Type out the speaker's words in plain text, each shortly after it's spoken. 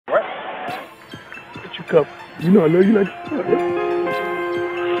cup. You know, I know you like cup.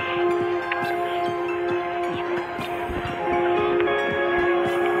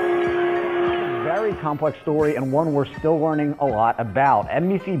 Very complex story and one we're still learning a lot about.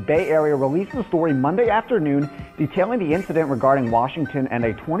 NBC Bay Area released a story Monday afternoon detailing the incident regarding Washington and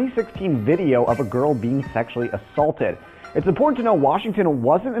a 2016 video of a girl being sexually assaulted. It's important to know Washington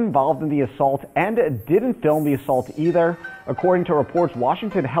wasn't involved in the assault and didn't film the assault either. According to reports,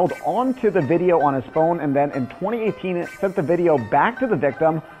 Washington held on to the video on his phone and then in 2018 sent the video back to the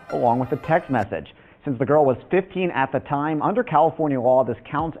victim along with a text message. Since the girl was 15 at the time, under California law, this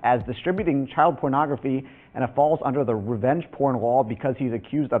counts as distributing child pornography, and it falls under the revenge porn law because he's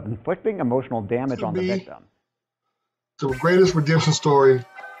accused of inflicting emotional damage on the victim. The greatest redemption story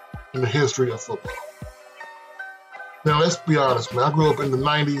in the history of football. Now, let's be honest, man. I grew up in the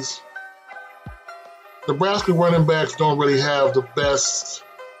 90s. Nebraska running backs don't really have the best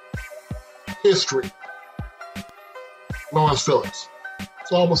history. Lawrence Phillips.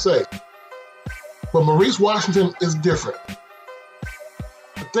 That's all I'm going to say. But Maurice Washington is different.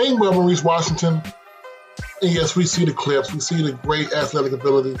 The thing about Maurice Washington, and yes, we see the clips, we see the great athletic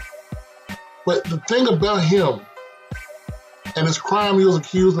ability, but the thing about him and his crime he was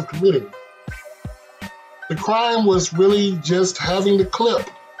accused of committing, the crime was really just having the clip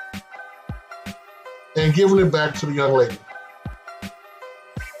and giving it back to the young lady.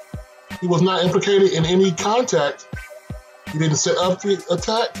 He was not implicated in any contact. He didn't set up the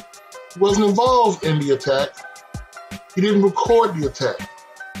attack. He wasn't involved in the attack. He didn't record the attack.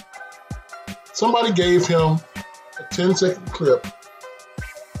 Somebody gave him a 10-second clip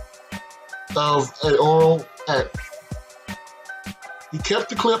of an oral act. He kept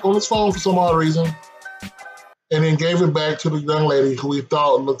the clip on his phone for some odd reason and then gave it back to the young lady who he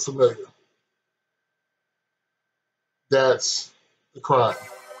thought looked familiar. That's the crime.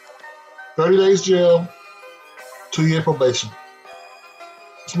 30 days jail, 2-year probation.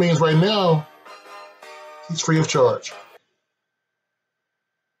 Which means right now, he's free of charge.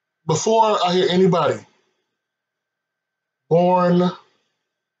 Before I hear anybody born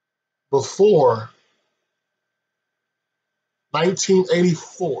before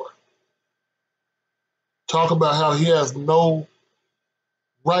 1984 talk about how he has no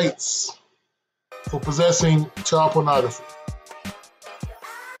rights for possessing child pornography.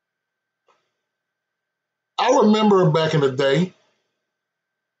 I remember back in the day,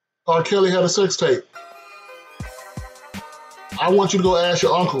 R. Kelly had a sex tape. I want you to go ask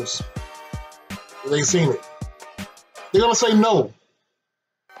your uncles if they seen it. They're gonna say no,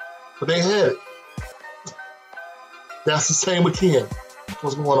 but they had it. That's the same with Ken.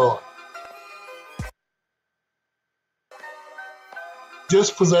 What's going on?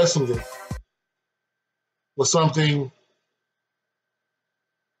 Just possessing it was something.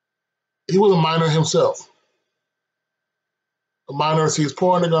 He was a minor himself. A minor sees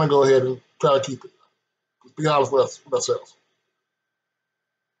porn, they're going to go ahead and try to keep it. Let's be honest with ourselves.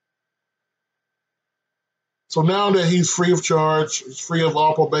 So now that he's free of charge, he's free of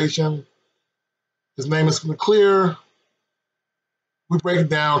all probation, his name is clear, we break it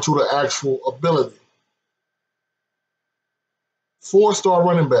down to the actual ability. 4-star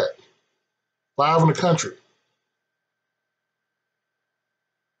running back, 5 in the country.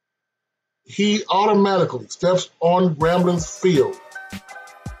 He automatically steps on Grambling's field.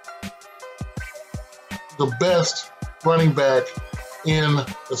 The best running back in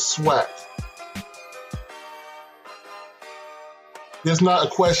the SWAC. There's not a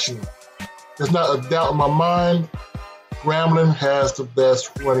question. There's not a doubt in my mind. Grambling has the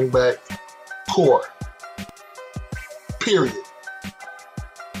best running back core. Period.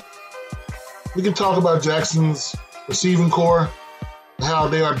 We can talk about Jackson's receiving core, how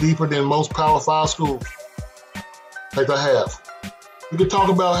they are deeper than most Power 5 schools, like I have. We could talk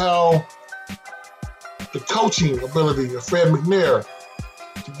about how the coaching ability of Fred McNair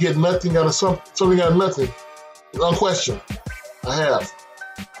to get nothing out of something out of nothing is unquestioned. I have.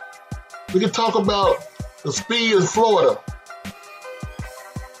 We could talk about the speed of Florida.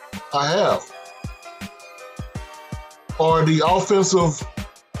 I have. Or the offensive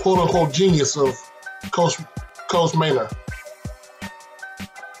quote-unquote genius of Coach Maynard.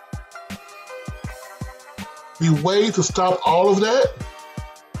 The way to stop all of that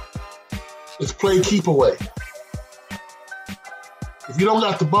is play keep away. If you don't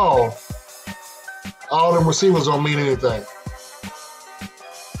got the ball, all them receivers don't mean anything.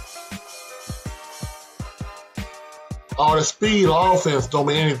 All the speed or offense don't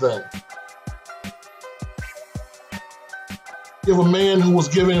mean anything. You have a man who was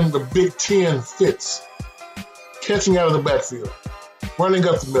giving the Big Ten fits, catching out of the backfield, running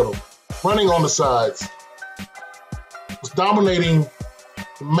up the middle, running on the sides, was dominating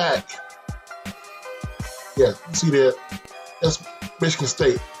the MAC. Yeah, you see that. That's Michigan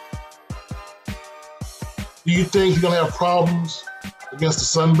State. Do you think he's going to have problems against the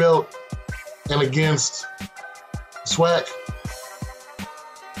Sun Belt and against SWAC?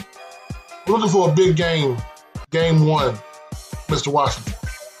 We're looking for a big game, game one, Mr. Washington.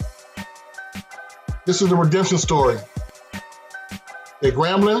 This is the redemption story that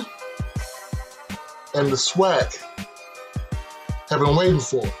Grambling and the SWAC have been waiting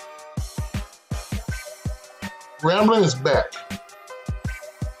for. Grambling is back.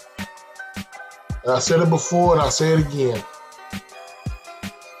 And I said it before and I'll say it again.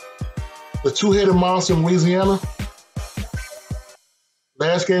 The two-headed monster in Louisiana,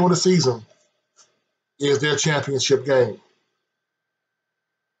 last game of the season is their championship game.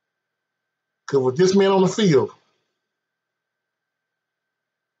 Because with this man on the field,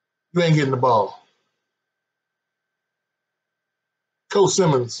 you ain't getting the ball. Coach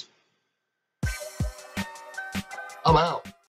Simmons, I'm out.